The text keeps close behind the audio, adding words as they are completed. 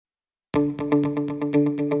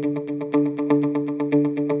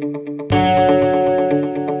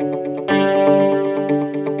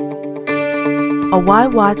why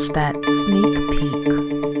watch that sneak peek?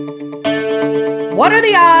 What are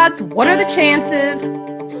the odds? What are the chances?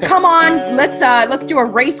 Come on, let's do a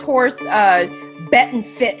racehorse bet and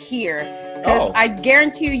fit here, because I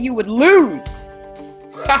guarantee you would lose.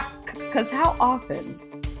 Because how often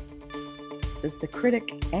does the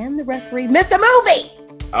critic and the referee miss a movie?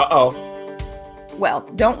 Well,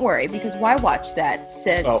 don't worry, because why watch that?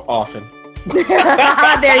 Often.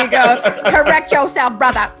 There you go. Correct yourself,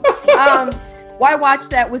 brother. Why Watch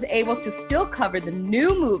That was able to still cover the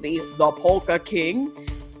new movie, The Polka King,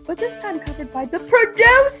 but this time covered by the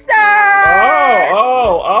producer.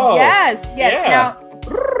 Yes. Yeah. Now,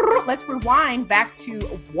 let's rewind back to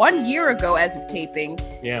 1 year ago as of taping.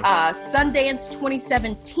 Yeah. Sundance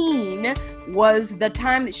 2017 was the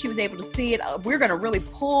time that she was able to see it. We're going to really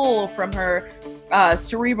pull from her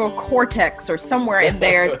cerebral cortex or somewhere in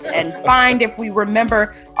there and find if we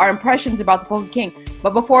remember our impressions about The Polka King.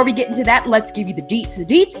 But before we get into that, let's give you the deets. The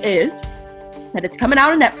deets is that it's coming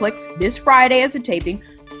out on Netflix this Friday as of taping,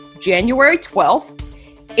 January 12th.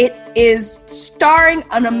 It is starring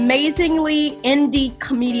an amazingly indie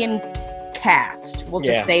comedian cast. We'll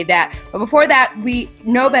just say that. But before that, we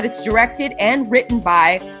know that it's directed and written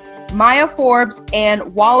by Maya Forbes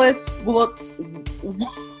and Wallace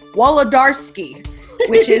Wolodarski,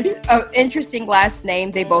 which is an interesting last name.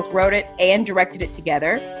 They both wrote it and directed it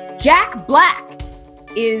together. Jack Black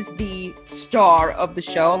is the star of the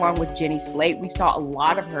show, along with Jenny Slate. We saw a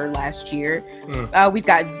lot of her last year. We've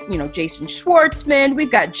got, Jason Schwartzman.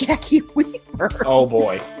 We've got Jackie Weaver. Oh,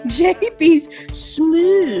 boy. JB's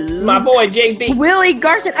Smooth. My boy, JB. Willie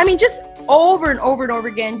Garson. I mean, just over and over and over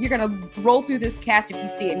again. You're going to roll through this cast if you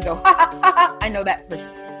see it and go, ha, ha, ha, ha, I know that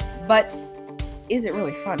person. But is it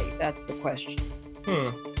really funny? That's the question.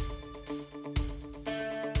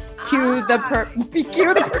 Cue the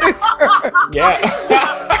producer. Yeah.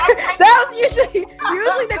 That was usually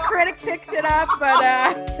the critic picks it up, but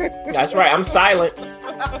that's right. I'm silent.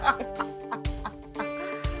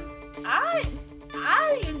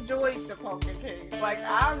 I enjoyed The Polka King. Like,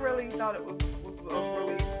 I really thought it was a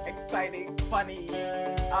really exciting, funny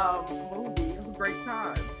movie. It was a great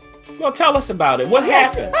time. Well, tell us about it. What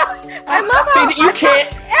happened? I love it. See, you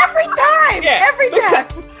can't every time. Yeah, every time.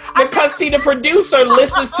 Because see, the producer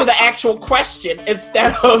listens to the actual question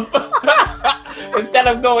instead of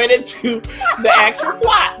going into the actual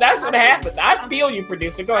plot. That's what happens. I feel you,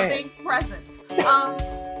 producer. Go ahead. Being present.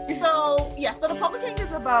 So The Polka King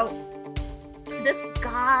is about this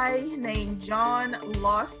guy named John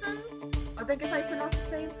Lawson. I think is how you pronounce his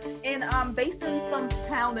name. And based in some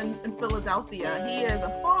town in Philadelphia. He is a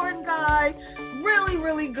foreign guy, really,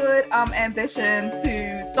 really good ambition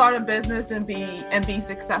to start a business and be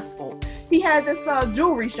successful. He had this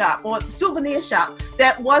jewelry shop or souvenir shop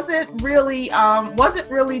that wasn't really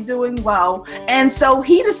doing well, and so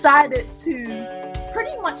he decided to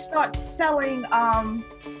pretty much start selling.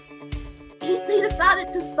 He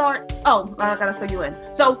decided to start. Oh, I gotta fill you in.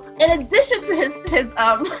 So, in addition to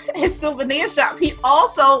his souvenir shop, he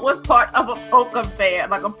also was part of a poker band,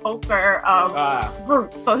 like a poker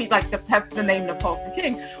group. So that's the name, The Polka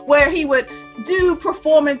King, where he would do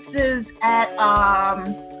performances at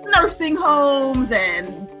nursing homes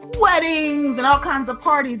and weddings and all kinds of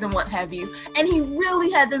parties and what have you. And he really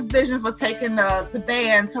had this vision for taking the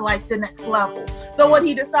band to like the next level. So what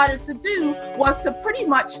he decided to do was to pretty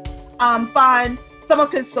much find some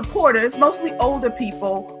of his supporters, mostly older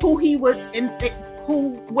people, who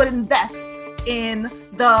would invest in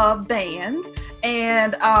the band,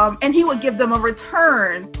 and he would give them a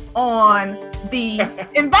return on the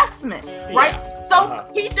investment, right? So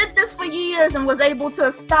he did this for years and was able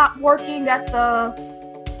to stop working at the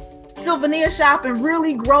souvenir shop and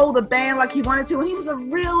really grow the band like he wanted to. And he was a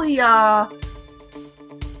really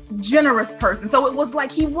generous person. So it was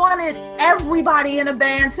like he wanted everybody in a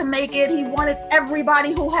band to make it. He wanted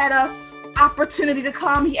everybody who had a opportunity to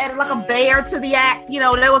come. He added like a bear to the act.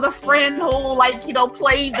 There was a friend who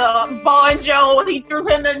played the banjo and he threw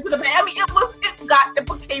him into the band. I mean, it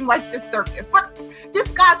became like this circus. But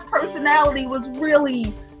this guy's personality was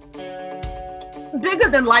really bigger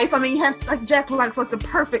than life. I mean, Jack Black's like the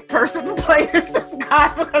perfect person to play this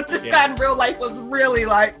guy, because this guy in real life was really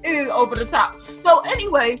like over the top. So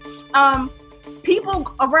anyway,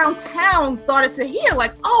 people around town started to hear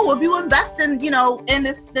like, oh, if you invest in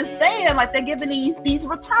this band, like they're giving these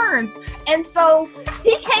returns. And so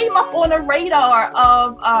he came up on the radar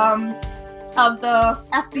of the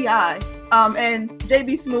FBI. And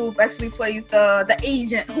JB Smoove actually plays the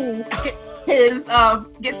agent who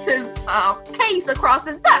gets his case across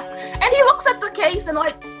his desk. And he looks at the case and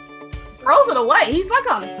like, throws it away. He's like,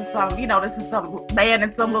 oh, this is some man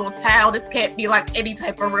in some little town. This can't be like any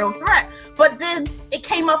type of real threat. But then it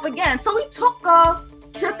came up again. So he took a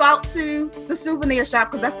trip out to the souvenir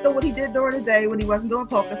shop, because that's still what he did during the day when he wasn't doing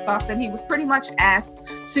polka stuff. And he was pretty much asked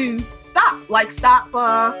to stop,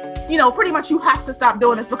 pretty much you have to stop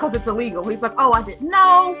doing this because it's illegal. He's like, oh, I didn't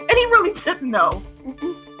know. And he really didn't know.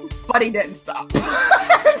 But he didn't stop.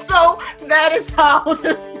 So that is how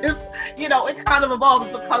this it kind of evolves,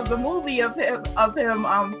 because the movie of him,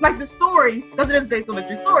 like the story, because it is based on a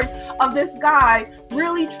true story, of this guy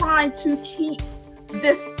really trying to keep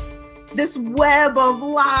this web of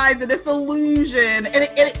lies and this illusion, and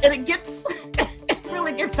it gets it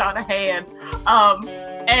really gets out of hand.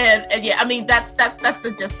 And yeah, I mean that's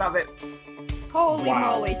the gist of it. Holy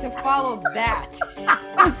moly, to follow that.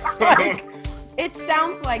 It's like, it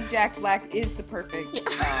sounds like Jack Black is the perfect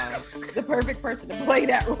person to play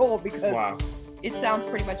that role, because it sounds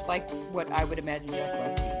pretty much like what I would imagine Jack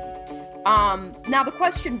Black being. Now the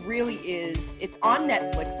question really is, it's on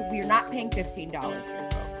Netflix, so we're not paying $15 here,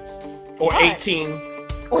 folks. Or 18.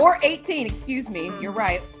 Or 18, excuse me. You're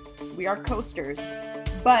right. We are coasters.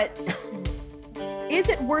 But is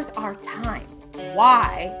it worth our time?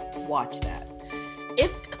 Why watch that?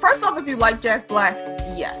 First off, if you like Jack Black,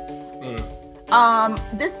 yes.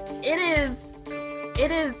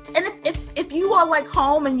 It is, and if you are like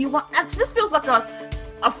home and you want, this feels like a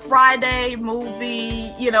Friday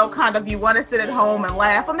movie, kind of, you want to sit at home and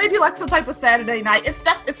laugh, or maybe like some type of Saturday night.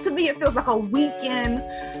 To me, it feels like a weekend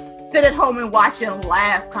sit at home and watch and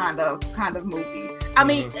laugh kind of movie. I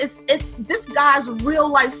mean, it's this guy's real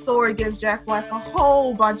life story gives Jack Black a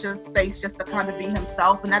whole bunch of space just to kind of be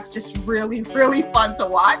himself, and that's just really, really fun to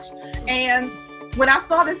watch. And when I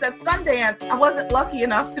saw this at Sundance, I wasn't lucky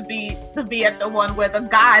enough to be at the one where the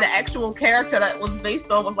guy, the actual character that was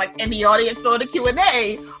based on, was like in the audience or the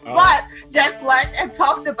Q&A. Oh. But Jack Black had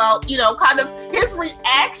talked about, kind of his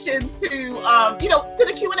reaction to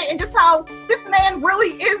the Q&A, and just how this man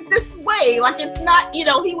really is this way. Like, it's not, he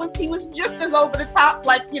was just as over the top,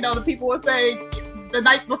 like, the people were saying the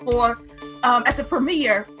night before at the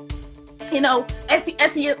premiere.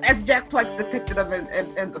 As Jack Black depicted him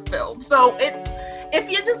in the film. So it's, if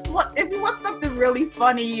you want something really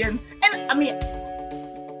funny, and I mean,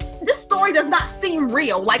 this story does not seem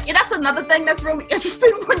real. Like, and that's another thing that's really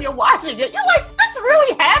interesting when you're watching it. You're like, this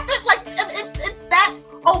really happened? Like, it's that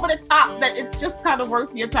over the top that it's just kind of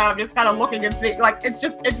worth your time, just kind of looking and seeing. Like, it's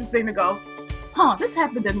just interesting to go, this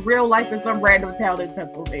happened in real life in some random town in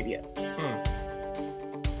Pennsylvania.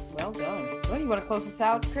 Well done. Well, you want to close this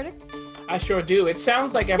out, critic? I sure do. It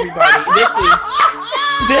sounds like everybody,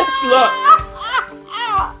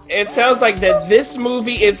 it sounds like that this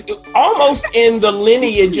movie is almost in the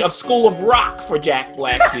lineage of School of Rock for Jack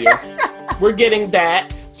Black here. We're getting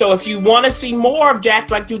that. So if you want to see more of Jack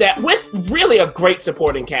Black do that with really a great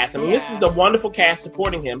supporting cast, I mean, this is a wonderful cast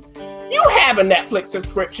supporting him. You have a Netflix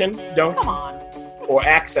subscription, don't you? Come on. Or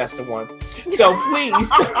access to one. So please,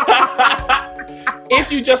 if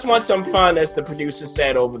you just want some fun, as the producer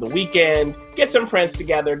said, over the weekend, get some friends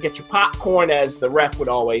together, get your popcorn, as the ref would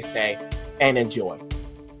always say, and enjoy.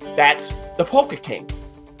 That's The Polka King,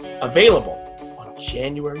 available on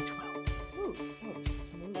January 12th.